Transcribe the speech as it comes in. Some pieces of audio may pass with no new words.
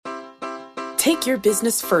Take your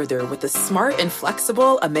business further with the smart and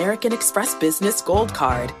flexible American Express Business Gold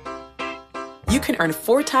Card. You can earn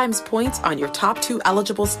 4 times points on your top 2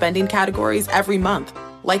 eligible spending categories every month,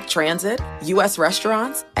 like transit, U.S.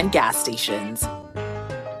 restaurants, and gas stations.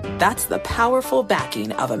 That's the powerful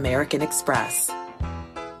backing of American Express.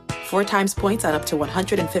 4 times points on up to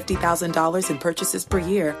 $150,000 in purchases per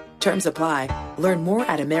year. Terms apply. Learn more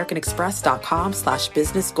at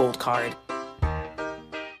americanexpress.com/business gold card.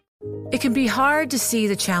 It can be hard to see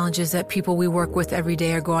the challenges that people we work with every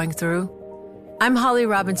day are going through. I'm Holly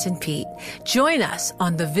Robinson Pete. Join us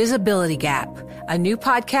on The Visibility Gap, a new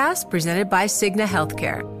podcast presented by Cigna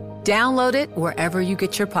Healthcare. Download it wherever you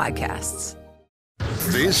get your podcasts.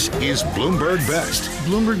 This is Bloomberg Best.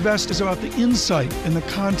 Bloomberg Best is about the insight and the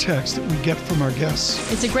context that we get from our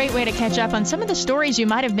guests. It's a great way to catch up on some of the stories you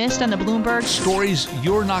might have missed on the Bloomberg. Stories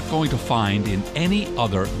you're not going to find in any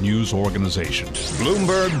other news organization.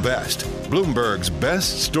 Bloomberg Best. Bloomberg's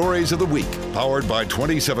best stories of the week. Powered by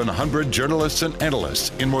 2,700 journalists and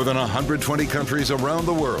analysts in more than 120 countries around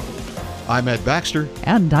the world. I'm Ed Baxter.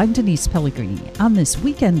 And I'm Denise Pellegrini on this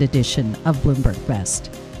weekend edition of Bloomberg Best.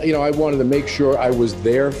 You know, I wanted to make sure I was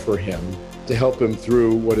there for him to help him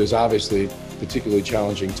through what is obviously a particularly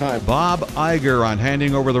challenging time. Bob Iger on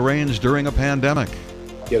handing over the reins during a pandemic.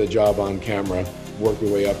 Get a job on camera, work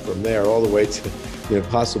your way up from there, all the way to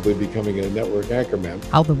possibly becoming a network anchorman.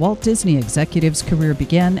 How the Walt Disney executive's career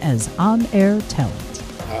began as on-air talent.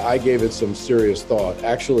 I gave it some serious thought.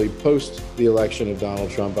 Actually, post the election of Donald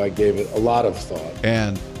Trump, I gave it a lot of thought.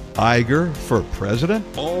 And Iger for president?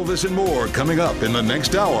 All this and more coming up in the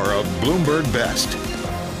next hour of Bloomberg Best.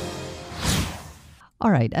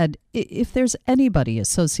 All right, Ed, if there's anybody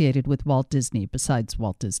associated with Walt Disney besides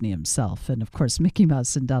Walt Disney himself, and of course Mickey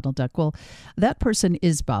Mouse and Donald Duck, well, that person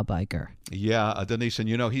is Bob Iger. Yeah, Denise, and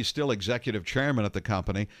he's still executive chairman at the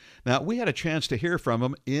company. Now, we had a chance to hear from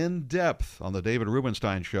him in depth on the David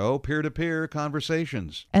Rubenstein Show, peer-to-peer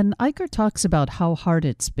conversations. And Iger talks about how hard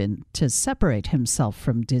it's been to separate himself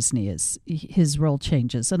from Disney as his role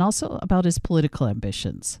changes, and also about his political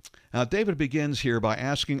ambitions. Now, David begins here by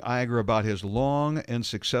asking Iger about his long and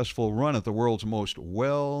successful run at the world's most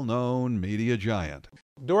well-known media giant.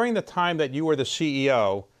 During the time that you were the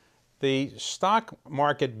CEO, the stock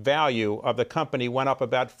market value of the company went up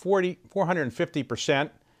about 450%,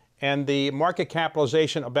 and the market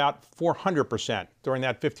capitalization about 400% during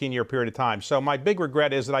that 15-year period of time. So my big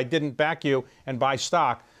regret is that I didn't back you and buy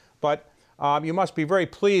stock, but you must be very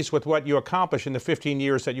pleased with what you accomplished in the 15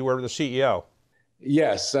 years that you were the CEO.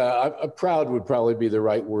 Yes, proud would probably be the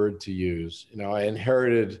right word to use. I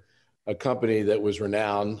inherited a company that was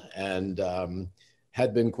renowned and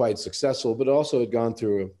had been quite successful, but also had gone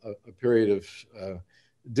through a period of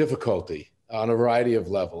difficulty on a variety of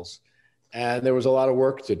levels. And there was a lot of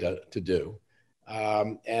work to do.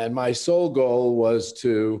 And my sole goal was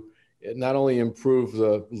to not only improve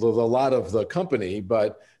the lot of the company,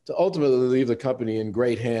 but to ultimately leave the company in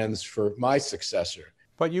great hands for my successor.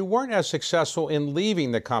 But you weren't as successful in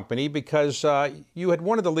leaving the company because you had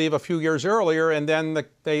wanted to leave a few years earlier, and then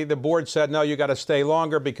the board said, no, you got to stay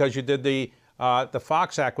longer because you did the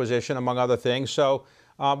Fox acquisition, among other things. So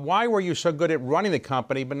why were you so good at running the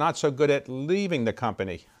company, but not so good at leaving the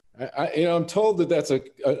company? I'm told that that's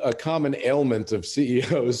a common ailment of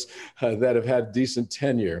CEOs that have had decent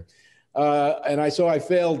tenure. So I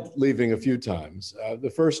failed leaving a few times.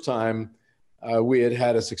 The first time, we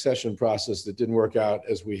had a succession process that didn't work out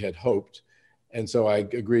as we had hoped. And so I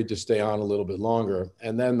agreed to stay on a little bit longer.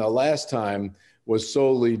 And then the last time was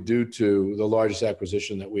solely due to the largest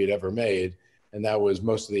acquisition that we had ever made. And that was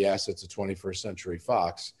most of the assets of 21st Century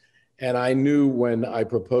Fox. And I knew when I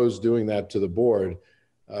proposed doing that to the board,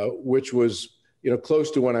 which was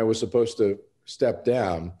close to when I was supposed to step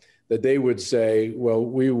down, that they would say, well,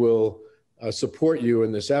 we will support you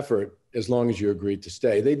in this effort as long as you agreed to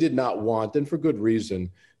stay. They did not want, and for good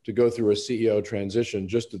reason, to go through a CEO transition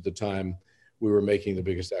just at the time we were making the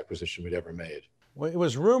biggest acquisition we'd ever made. Well, it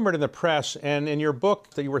was rumored in the press and in your book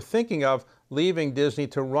that you were thinking of leaving Disney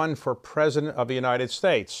to run for president of the United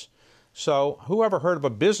States. So whoever heard of a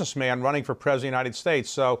businessman running for president of the United States?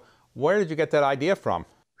 So where did you get that idea from?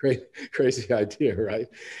 Crazy idea, right?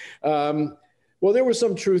 Well, there was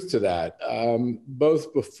some truth to that,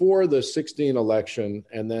 both before the 2016 election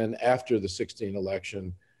and then after the 2016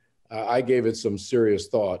 election. I gave it some serious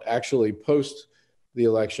thought. Actually, post the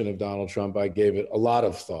election of Donald Trump, I gave it a lot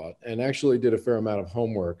of thought and actually did a fair amount of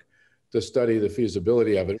homework to study the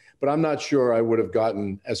feasibility of it. But I'm not sure I would have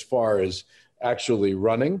gotten as far as actually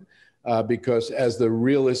running because as the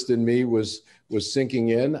realist in me was sinking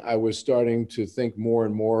in, I was starting to think more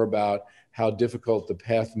and more about how difficult the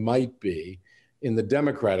path might be. in the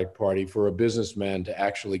Democratic Party for a businessman to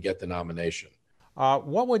actually get the nomination.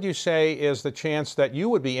 What would you say is the chance that you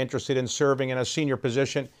would be interested in serving in a senior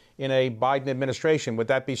position in a Biden administration? Would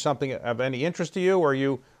that be something of any interest to you, or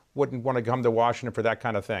you wouldn't want to come to Washington for that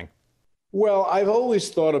kind of thing? Well, I've always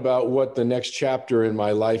thought about what the next chapter in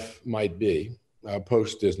my life might be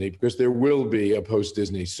post-Disney, because there will be a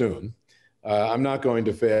post-Disney soon. I'm not going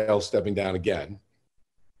to fail stepping down again.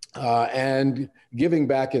 And giving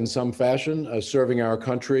back in some fashion, serving our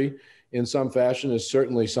country in some fashion is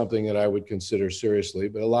certainly something that I would consider seriously,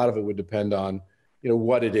 but a lot of it would depend on,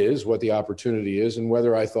 what it is, what the opportunity is, and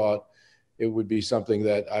whether I thought it would be something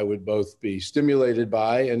that I would both be stimulated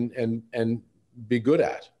by and be good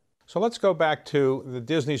at. So let's go back to the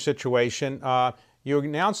Disney situation. You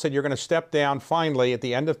announced that you're going to step down finally at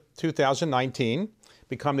the end of 2019,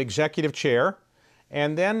 become the executive chair,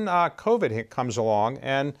 and then COVID comes along.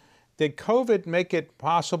 And did COVID make it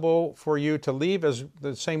possible for you to leave as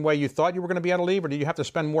the same way you thought you were going to be able to leave, or did you have to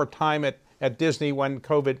spend more time at Disney when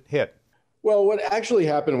COVID hit? Well, what actually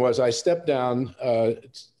happened was I stepped down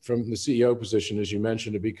from the CEO position, as you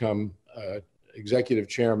mentioned, to become executive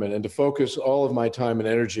chairman and to focus all of my time and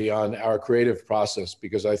energy on our creative process,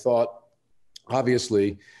 because I thought,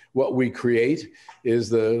 obviously, what we create is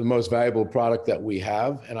the most valuable product that we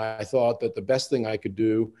have. And I thought that the best thing I could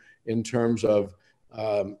do in terms of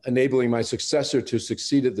enabling my successor to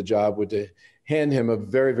succeed at the job would to hand him a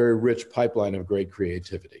very, very rich pipeline of great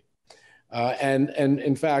creativity. And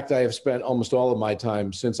in fact, I have spent almost all of my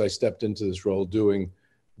time since I stepped into this role doing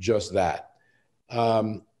just that.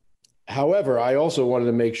 However, I also wanted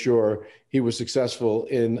to make sure he was successful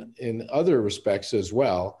in other respects as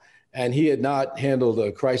well. And he had not handled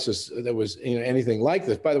a crisis that was anything like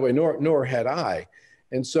this, by the way, nor had I.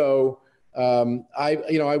 And so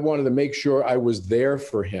I wanted to make sure I was there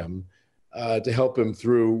for him to help him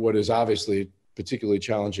through what is obviously a particularly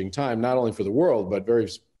challenging time, not only for the world, but very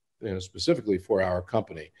specifically for our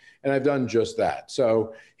company. And I've done just that.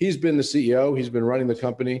 So he's been the CEO. He's been running the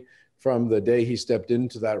company from the day he stepped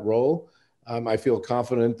into that role. I feel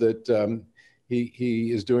confident that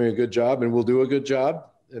he is doing a good job and will do a good job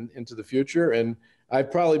into the future. And I've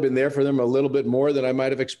probably been there for them a little bit more than I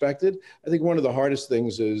might have expected. I think one of the hardest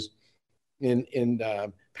things is in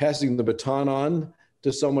passing the baton on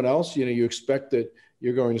to someone else. You expect that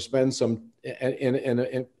you're going to spend some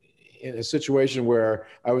in a situation where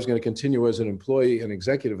I was going to continue as an employee and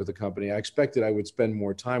executive of the company. I expected I would spend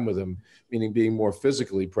more time with him, meaning being more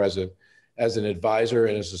physically present as an advisor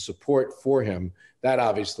and as a support for him. That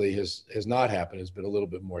obviously has not happened. It's been a little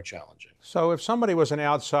bit more challenging. So if somebody was an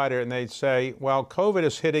outsider and they'd say, well, COVID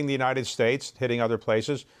is hitting the United States, hitting other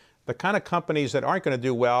places, the kind of companies that aren't going to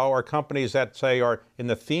do well are companies that, say, are in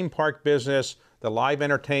the theme park business, the live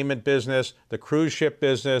entertainment business, the cruise ship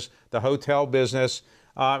business, the hotel business,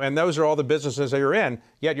 and those are all the businesses that you're in.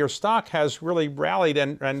 Yet your stock has really rallied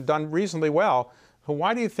and done reasonably well. So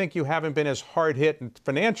why do you think you haven't been as hard hit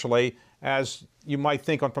financially as you might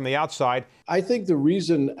think from the outside? I think the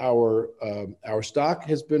reason our stock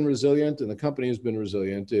has been resilient and the company has been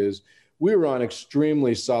resilient is we were on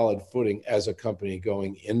extremely solid footing as a company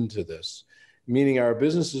going into this, meaning our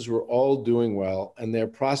businesses were all doing well and their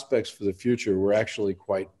prospects for the future were actually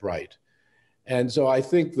quite bright. And so I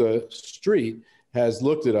think the street has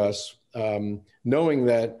looked at us knowing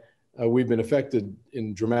that we've been affected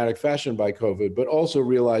in dramatic fashion by COVID, but also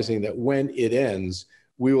realizing that when it ends,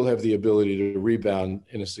 we will have the ability to rebound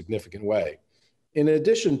in a significant way. In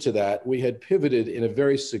addition to that, we had pivoted in a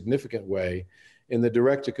very significant way in the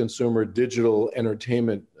direct-to-consumer digital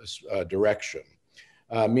entertainment direction,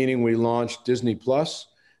 meaning we launched Disney Plus,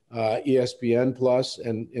 ESPN Plus,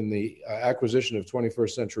 and in the acquisition of 21st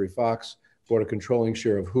Century Fox, bought a controlling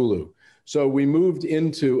share of Hulu. So we moved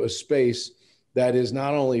into a space that is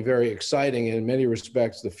not only very exciting and in many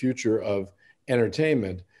respects the future of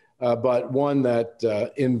entertainment, but one that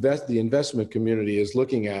the investment community is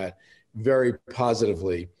looking at very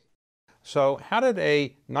positively. So how did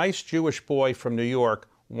a nice Jewish boy from New York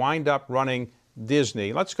wind up running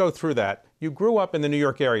Disney? Let's go through that. You grew up in the New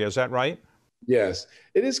York area, is that right? Yes.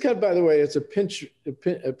 It is kind of, by the way, it's a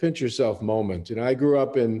pinch yourself moment. I grew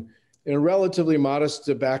up in a relatively modest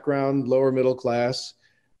background, lower middle class.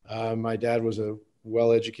 My dad was a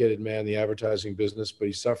well-educated man in the advertising business, but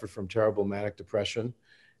he suffered from terrible manic depression,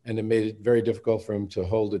 and it made it very difficult for him to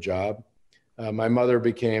hold a job. My mother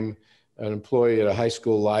became an employee at a high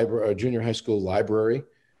school library, a junior high school library,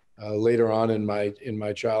 later on in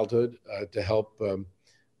my childhood to help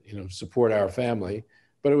support our family.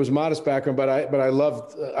 But it was a modest background. But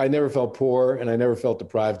I never felt poor, and I never felt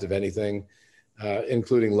deprived of anything,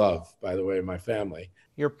 including love, by the way, in my family.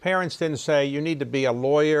 Your parents didn't say you need to be a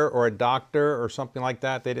lawyer or a doctor or something like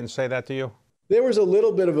that? They didn't say that to you? There was a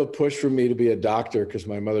little bit of a push for me to be a doctor because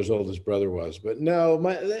my mother's oldest brother was. But no,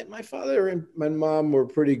 my father and my mom were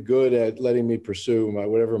pretty good at letting me pursue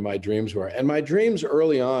whatever my dreams were. And my dreams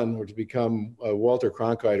early on were to become a Walter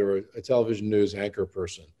Cronkite or a television news anchor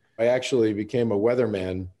person. I actually became a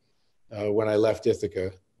weatherman when I left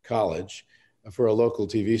Ithaca College for a local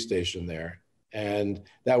TV station there. And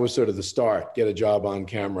that was sort of the start, get a job on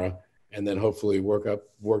camera, and then hopefully work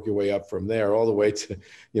your way up from there, all the way to,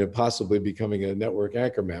 possibly becoming a network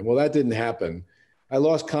anchorman. Well, that didn't happen. I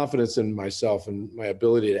lost confidence in myself and my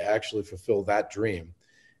ability to actually fulfill that dream.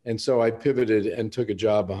 And so I pivoted and took a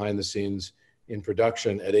job behind the scenes in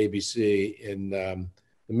production at ABC in the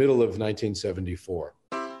middle of 1974.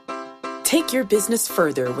 Take your business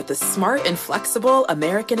further with the smart and flexible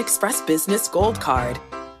American Express Business Gold Card.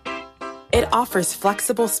 It offers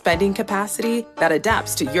flexible spending capacity that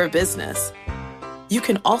adapts to your business. You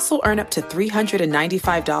can also earn up to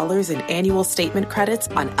 $395 in annual statement credits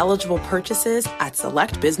on eligible purchases at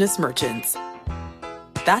select business merchants.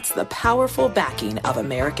 That's the powerful backing of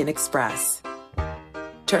American Express.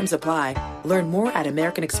 Terms apply. Learn more at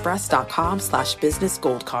americanexpress.com/business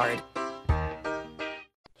gold card.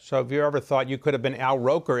 So have you ever thought you could have been Al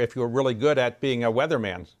Roker if you were really good at being a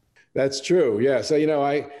weatherman? That's true. Yeah. So,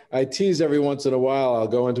 I tease every once in a while. I'll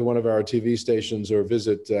go into one of our TV stations or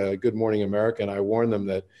visit Good Morning America, and I warn them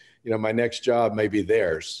that, my next job may be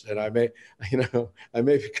theirs. And I may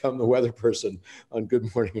become the weather person on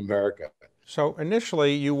Good Morning America. So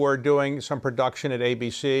initially you were doing some production at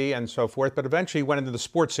ABC and so forth, but eventually you went into the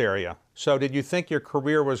sports area. So did you think your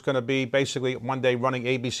career was going to be basically one day running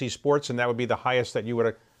ABC Sports, and that would be the highest that you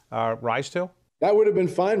would rise to? That would have been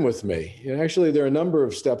fine with me. Actually, there are a number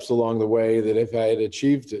of steps along the way that if I had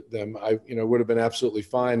achieved them, I would have been absolutely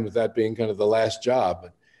fine with that being kind of the last job.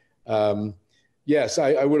 Yes,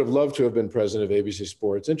 I would have loved to have been president of ABC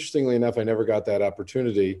Sports. Interestingly enough, I never got that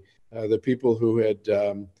opportunity. The people who had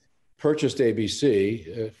purchased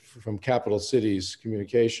ABC from Capital Cities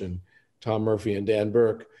Communication, Tom Murphy and Dan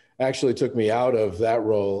Burke, actually took me out of that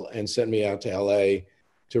role and sent me out to LA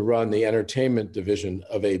to run the entertainment division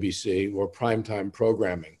of ABC, or primetime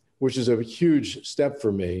programming, which is a huge step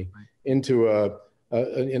for me into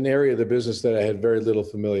an area of the business that I had very little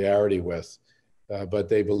familiarity with. But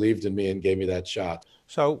they believed in me and gave me that shot.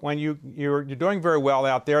 So when you're doing very well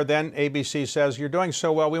out there, then ABC says, you're doing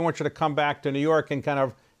so well, we want you to come back to New York and kind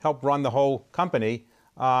of help run the whole company.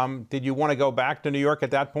 Did you want to go back to New York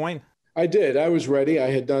at that point? I did. I was ready. I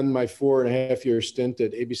had done my 4.5-year stint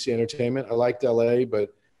at ABC Entertainment. I liked LA,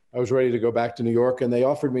 but I was ready to go back to New York, and they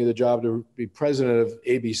offered me the job to be president of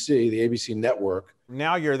ABC, the ABC network.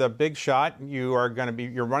 Now you're the big shot. You're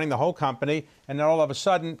running the whole company, and then all of a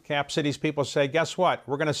sudden, Cap Cities people say, guess what?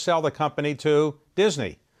 We're going to sell the company to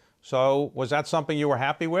Disney. So was that something you were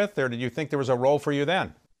happy with, or did you think there was a role for you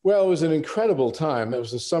then? Well, it was an incredible time. It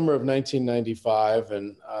was the summer of 1995,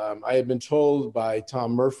 and I had been told by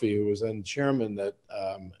Tom Murphy, who was then chairman, that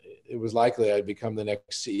it was likely I'd become the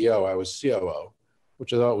next CEO. I was COO,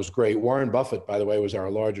 which I thought was great. Warren Buffett, by the way, was our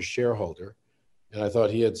largest shareholder, and I thought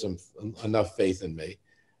he had enough faith in me.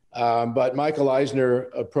 But Michael Eisner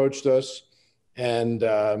approached us and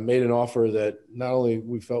made an offer that not only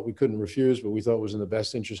we felt we couldn't refuse, but we thought was in the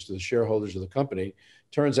best interest of the shareholders of the company.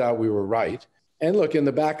 Turns out we were right. And look, in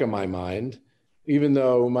the back of my mind, even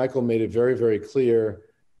though Michael made it very, very clear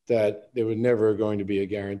that there was never going to be a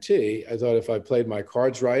guarantee, I thought if I played my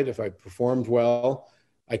cards right, if I performed well,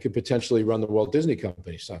 I could potentially run the Walt Disney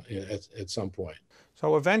Company at some point.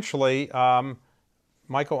 So eventually,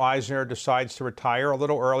 Michael Eisner decides to retire a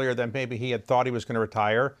little earlier than maybe he had thought he was going to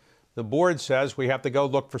retire. The board says we have to go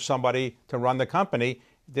look for somebody to run the company.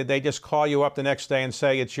 Did they just call you up the next day and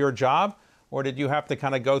say it's your job? Or did you have to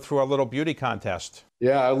kind of go through a little beauty contest?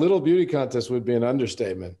 Yeah, a little beauty contest would be an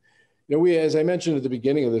understatement. As I mentioned at the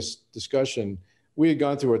beginning of this discussion, we had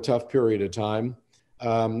gone through a tough period of time.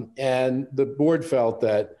 And the board felt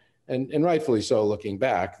that, and rightfully so looking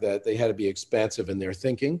back, that they had to be expansive in their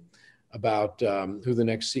thinking about who the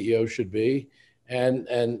next CEO should be.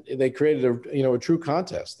 And they created a true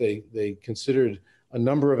contest. They considered a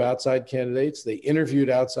number of outside candidates. They interviewed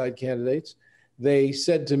outside candidates. They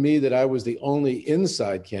said to me that I was the only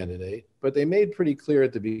inside candidate, but they made pretty clear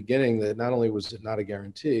at the beginning that not only was it not a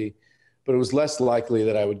guarantee, but it was less likely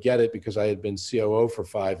that I would get it because I had been COO for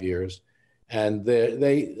 5 years. And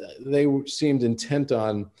they seemed intent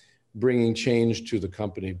on bringing change to the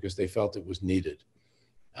company because they felt it was needed.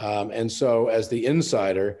 And so as the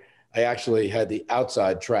insider, I actually had the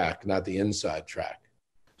outside track, not the inside track.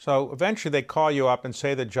 So eventually they call you up and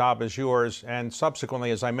say the job is yours, and subsequently,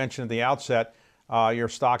 as I mentioned at the outset, your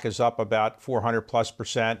stock is up about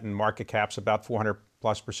 400+% and market cap's about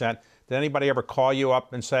 400+%. Did anybody ever call you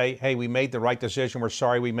up and say, hey, we made the right decision, we're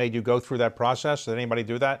sorry we made you go through that process? Did anybody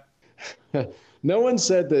do that? No one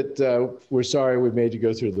said that we're sorry we made you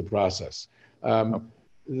go through the process.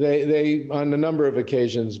 They, on a number of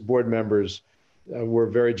occasions, board members were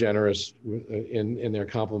very generous in their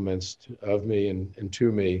compliments of me and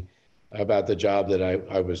to me about the job that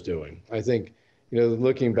I was doing. I think,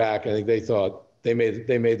 looking back, I think they thought they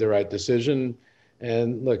made the right decision.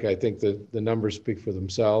 And look, I think the numbers speak for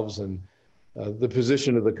themselves. And the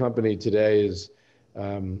position of the company today is,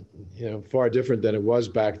 far different than it was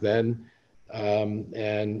back then.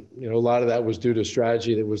 And a lot of that was due to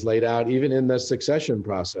strategy that was laid out even in the succession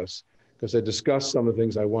process, because I discussed some of the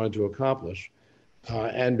things I wanted to accomplish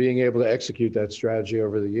and being able to execute that strategy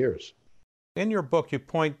over the years. In your book, you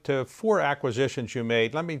point to 4 acquisitions you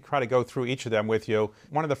made. Let me try to go through each of them with you.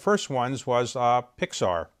 One of the first ones was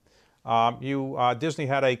Pixar. Disney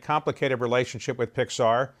had a complicated relationship with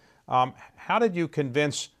Pixar. How did you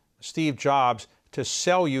convince Steve Jobs to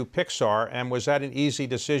sell you Pixar, and was that an easy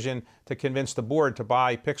decision to convince the board to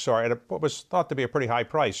buy Pixar at what was thought to be a pretty high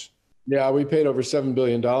price? Yeah, we paid over $7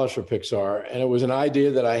 billion for Pixar, and it was an idea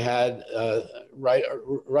that I had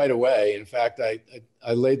right away. In fact,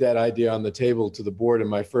 I laid that idea on the table to the board in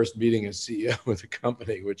my first meeting as CEO of the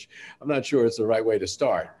company, which I'm not sure it's the right way to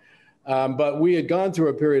start. But we had gone through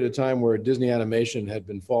a period of time where Disney animation had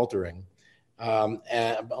been faltering,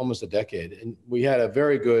 and almost a decade, and we had a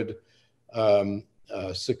very good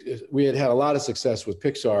we had a lot of success with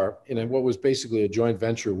Pixar in what was basically a joint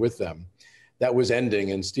venture with them that was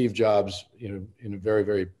ending. And Steve Jobs, in a very,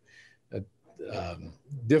 very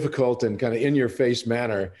difficult and kind of in-your-face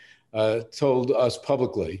manner, told us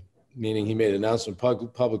publicly, meaning he made an announcement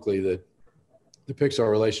publicly that the Pixar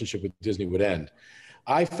relationship with Disney would end.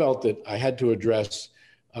 I felt that I had to address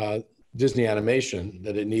Disney animation,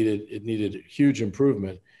 that it needed huge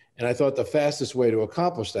improvement. And I thought the fastest way to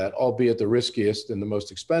accomplish that, albeit the riskiest and the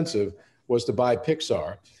most expensive, was to buy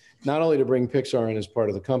Pixar. Not only to bring Pixar in as part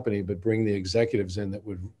of the company, but bring the executives in that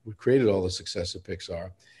would created all the success of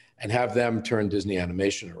Pixar and have them turn Disney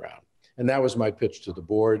animation around. And that was my pitch to the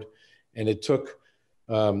board. And it took,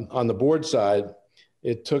 on the board side,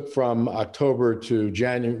 it took from October to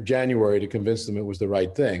January to convince them it was the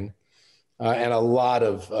right thing. And a lot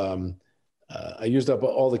of, I used up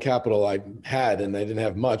all the capital I had, and I didn't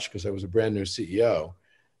have much because I was a brand new CEO.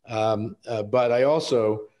 But I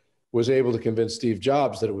also was able to convince Steve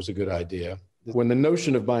Jobs that it was a good idea. When the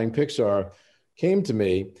notion of buying Pixar came to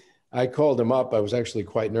me, I called him up. I was actually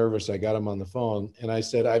quite nervous. I got him on the phone and I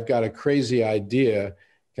said, I've got a crazy idea.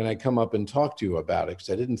 Can I come up and talk to you about it?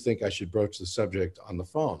 Because I didn't think I should broach the subject on the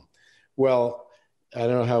phone. Well, I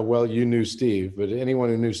don't know how well you knew Steve, but anyone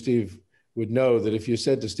who knew Steve would know that if you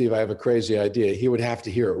said to Steve, I have a crazy idea, he would have to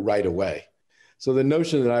hear it right away. So the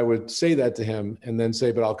notion that I would say that to him and then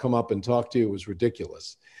say, but I'll come up and talk to you was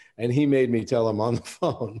ridiculous. And he made me tell him on the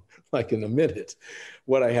phone, like in a minute,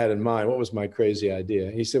 what I had in mind. What was my crazy idea?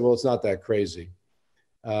 And he said, well, it's not that crazy.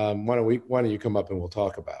 Why don't you come up and we'll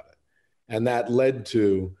talk about it? And that led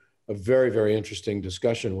to a very, very interesting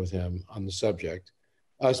discussion with him on the subject,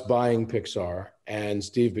 us buying Pixar and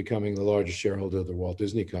Steve becoming the largest shareholder of the Walt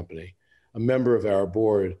Disney Company, a member of our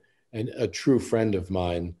board and a true friend of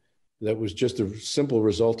mine. That was just a simple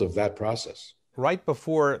result of that process. Right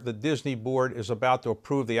before the Disney board is about to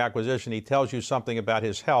approve the acquisition, he tells you something about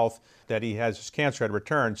his health, that his cancer had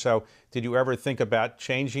returned. So did you ever think about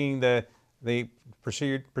changing the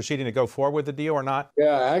proceeding to go forward with the deal or not?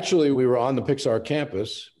 Yeah, actually, we were on the Pixar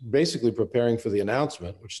campus, basically preparing for the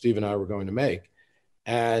announcement, which Steve and I were going to make.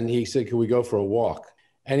 And he said, can we go for a walk?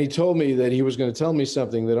 And he told me that he was going to tell me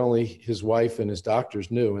something that only his wife and his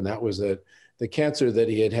doctors knew. And that was that the cancer that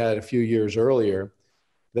he had a few years earlier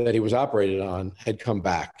that he was operated on had come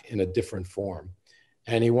back in a different form.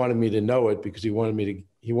 And he wanted me to know it because he wanted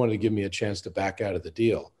to give me a chance to back out of the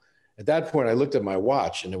deal. At that point, I looked at my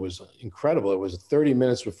watch and it was incredible. It was 30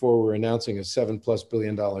 minutes before we were announcing a $7+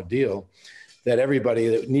 billion deal that everybody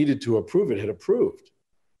that needed to approve it had approved.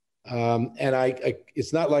 And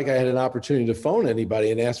it's not like I had an opportunity to phone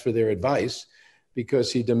anybody and ask for their advice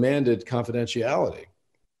because he demanded confidentiality.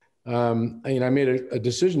 I made a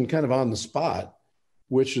decision kind of on the spot,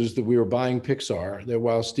 which is that we were buying Pixar, that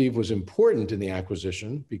while Steve was important in the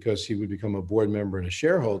acquisition because he would become a board member and a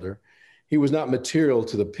shareholder, he was not material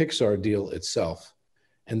to the Pixar deal itself.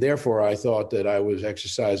 And therefore, I thought that I was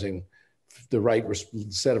exercising the right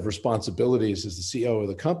set of responsibilities as the CEO of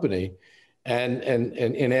the company and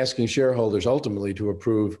in asking shareholders ultimately to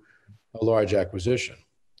approve a large acquisition.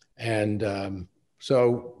 And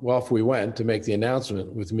so off we went to make the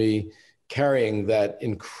announcement, with me carrying that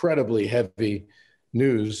incredibly heavy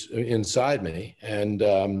news inside me. And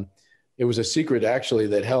it was a secret, actually,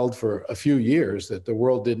 that held for a few years that the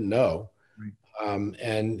world didn't know.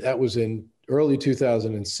 And that was in early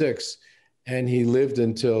 2006. And he lived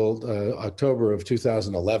until October of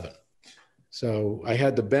 2011. So I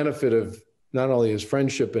had the benefit of not only his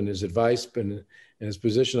friendship and his advice and his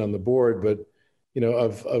position on the board, but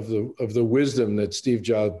of the wisdom that Steve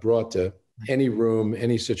Jobs brought to any room,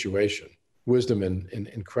 any situation. Wisdom and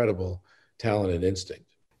incredible talent and instinct.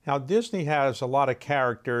 Now, Disney has a lot of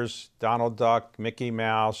characters: Donald Duck, Mickey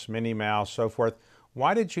Mouse, Minnie Mouse, so forth.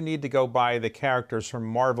 Why did you need to go buy the characters from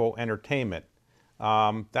Marvel Entertainment?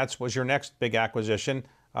 That was your next big acquisition,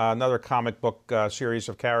 another comic book series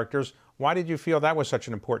of characters. Why did you feel that was such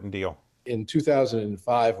an important deal? In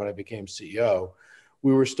 2005, when I became CEO,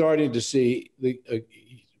 we were starting to see a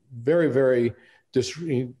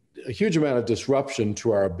huge amount of disruption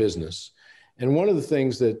to our business. And one of the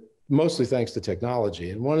things that, mostly thanks to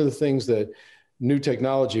technology, and one of the things that new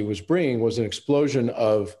technology was bringing was an explosion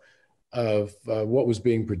of what was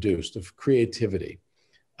being produced, of creativity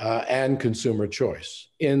and consumer choice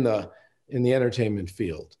in the entertainment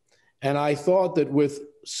field. And I thought that with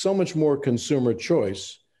so much more consumer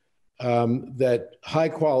choice, that high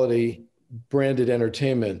quality branded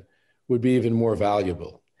entertainment would be even more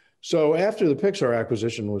valuable. So after the Pixar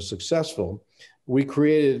acquisition was successful, we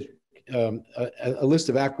created a list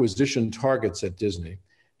of acquisition targets at Disney,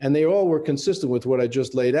 and they all were consistent with what I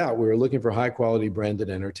just laid out. We were looking for high quality branded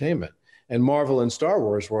entertainment, and Marvel and Star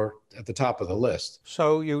Wars were at the top of the list.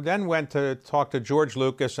 So you then went to talk to George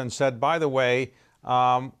Lucas and said, by the way,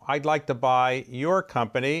 I'd like to buy your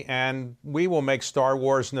company, and we will make Star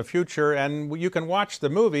Wars in the future, and you can watch the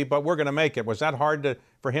movie, but we're going to make it. Was that hard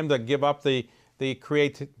for him to give up the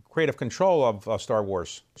creative control of Star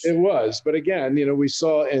Wars? It was, but again, we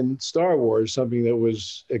saw in Star Wars something that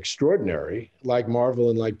was extraordinary, like Marvel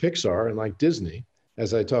and like Pixar and like Disney,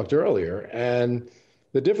 as I talked earlier. And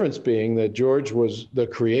the difference being that George was the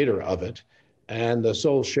creator of it and the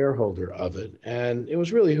sole shareholder of it. And it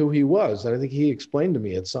was really who he was. And I think he explained to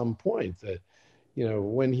me at some point that,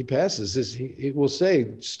 when he passes, he will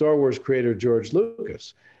say Star Wars creator George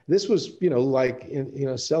Lucas. This was, like,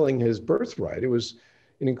 selling his birthright. It was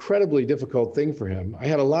an incredibly difficult thing for him. I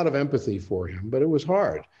had a lot of empathy for him, but it was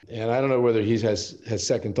hard. And I don't know whether he has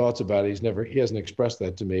second thoughts about it. He hasn't expressed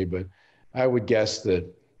that to me, but I would guess that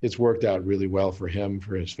it's worked out really well for him,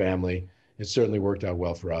 for his family. It certainly worked out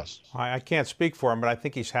well for us. I can't speak for him, but I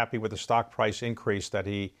think he's happy with the stock price increase that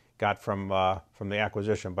he got from the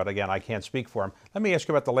acquisition. But again, I can't speak for him. Let me ask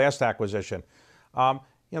you about the last acquisition.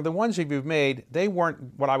 The ones that you've made, they weren't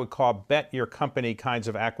what I would call bet your company kinds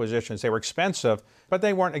of acquisitions. They were expensive, but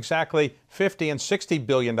they weren't exactly $50 and $60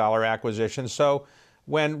 billion acquisitions. So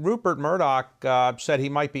when Rupert Murdoch said he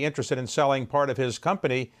might be interested in selling part of his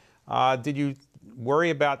company, did you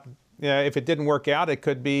worry about, if it didn't work out, it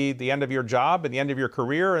could be the end of your job and the end of your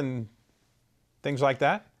career and things like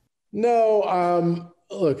that? No.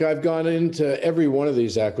 Look, I've gone into every one of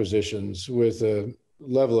these acquisitions with a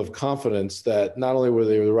level of confidence that not only were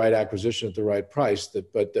they the right acquisition at the right price,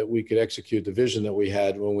 but that we could execute the vision that we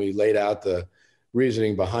had when we laid out the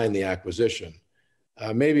reasoning behind the acquisition.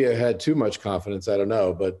 Maybe I had too much confidence, I don't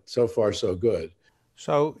know, but so far so good.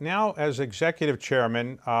 So now as executive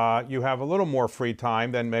chairman, you have a little more free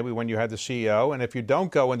time than maybe when you had the CEO. And if you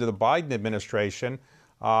don't go into the Biden administration,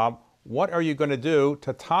 what are you going to do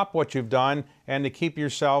to top what you've done and to keep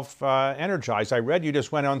yourself energized? I read you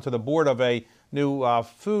just went onto the board of a new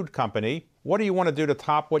food company. What do you want to do to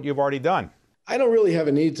top what you've already done? I don't really have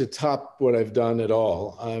a need to top what I've done at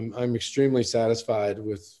all. I'm extremely satisfied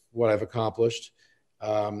with what I've accomplished.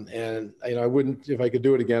 And I wouldn't, if I could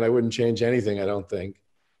do it again, I wouldn't change anything, I don't think.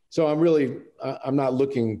 So I'm not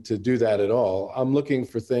looking to do that at all. I'm looking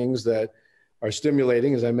for things that are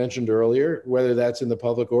stimulating, as I mentioned earlier, whether that's in the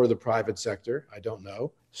public or the private sector, I don't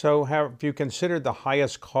know. So have you considered the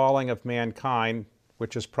highest calling of mankind,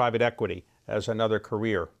 which is private equity, as another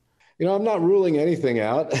career? I'm not ruling anything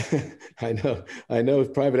out. I know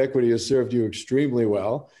private equity has served you extremely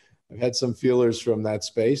well. I've had some feelers from that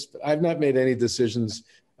space, but I've not made any decisions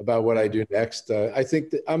about what I do next. I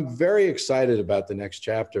think that I'm very excited about the next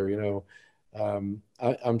chapter.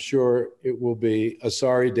 I'm sure it will be a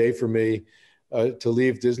sorry day for me to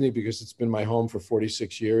leave Disney because it's been my home for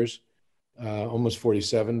 46 years, almost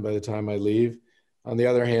 47 by the time I leave. On the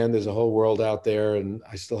other hand, there's a whole world out there, and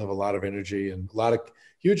I still have a lot of energy and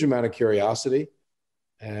huge amount of curiosity.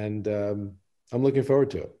 And I'm looking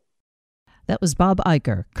forward to it. That was Bob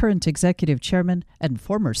Iger, current executive chairman and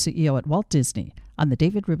former CEO at Walt Disney, on the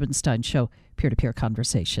David Rubenstein Show, Peer-to-Peer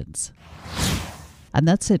Conversations. And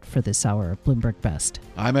that's it for this hour of Bloomberg Best.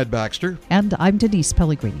 I'm Ed Baxter. And I'm Denise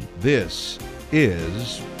Pellegrini. This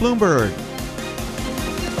is Bloomberg.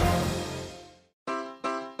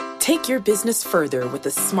 Take your business further with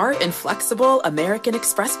the smart and flexible American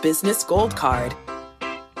Express Business Gold Card.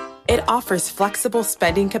 It offers flexible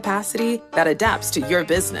spending capacity that adapts to your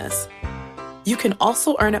business. You can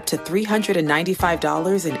also earn up to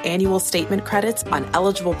 $395 in annual statement credits on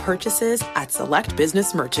eligible purchases at select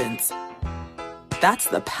business merchants. That's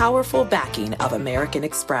the powerful backing of American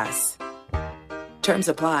Express. Terms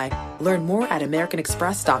apply. Learn more at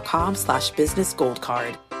americanexpress.com/business gold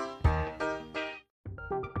card.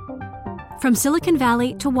 From Silicon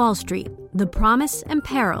Valley to Wall Street, the promise and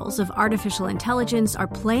perils of artificial intelligence are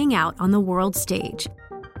playing out on the world stage.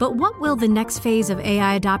 But what will the next phase of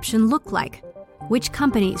AI adoption look like? Which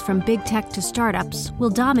companies, from big tech to startups, will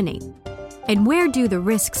dominate? And where do the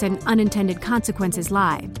risks and unintended consequences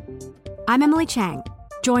lie? I'm Emily Chang.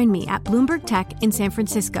 Join me at Bloomberg Tech in San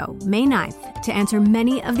Francisco, May 9th, to answer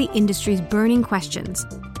many of the industry's burning questions,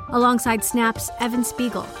 alongside Snap's Evan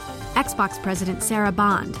Spiegel, Xbox President Sarah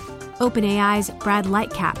Bond, OpenAI's Brad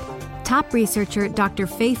Lightcap, top researcher Dr.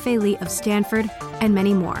 Fei-Fei Li of Stanford, and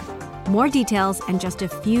many more. More details and just a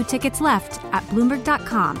few tickets left at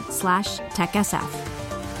Bloomberg.com/TechSF.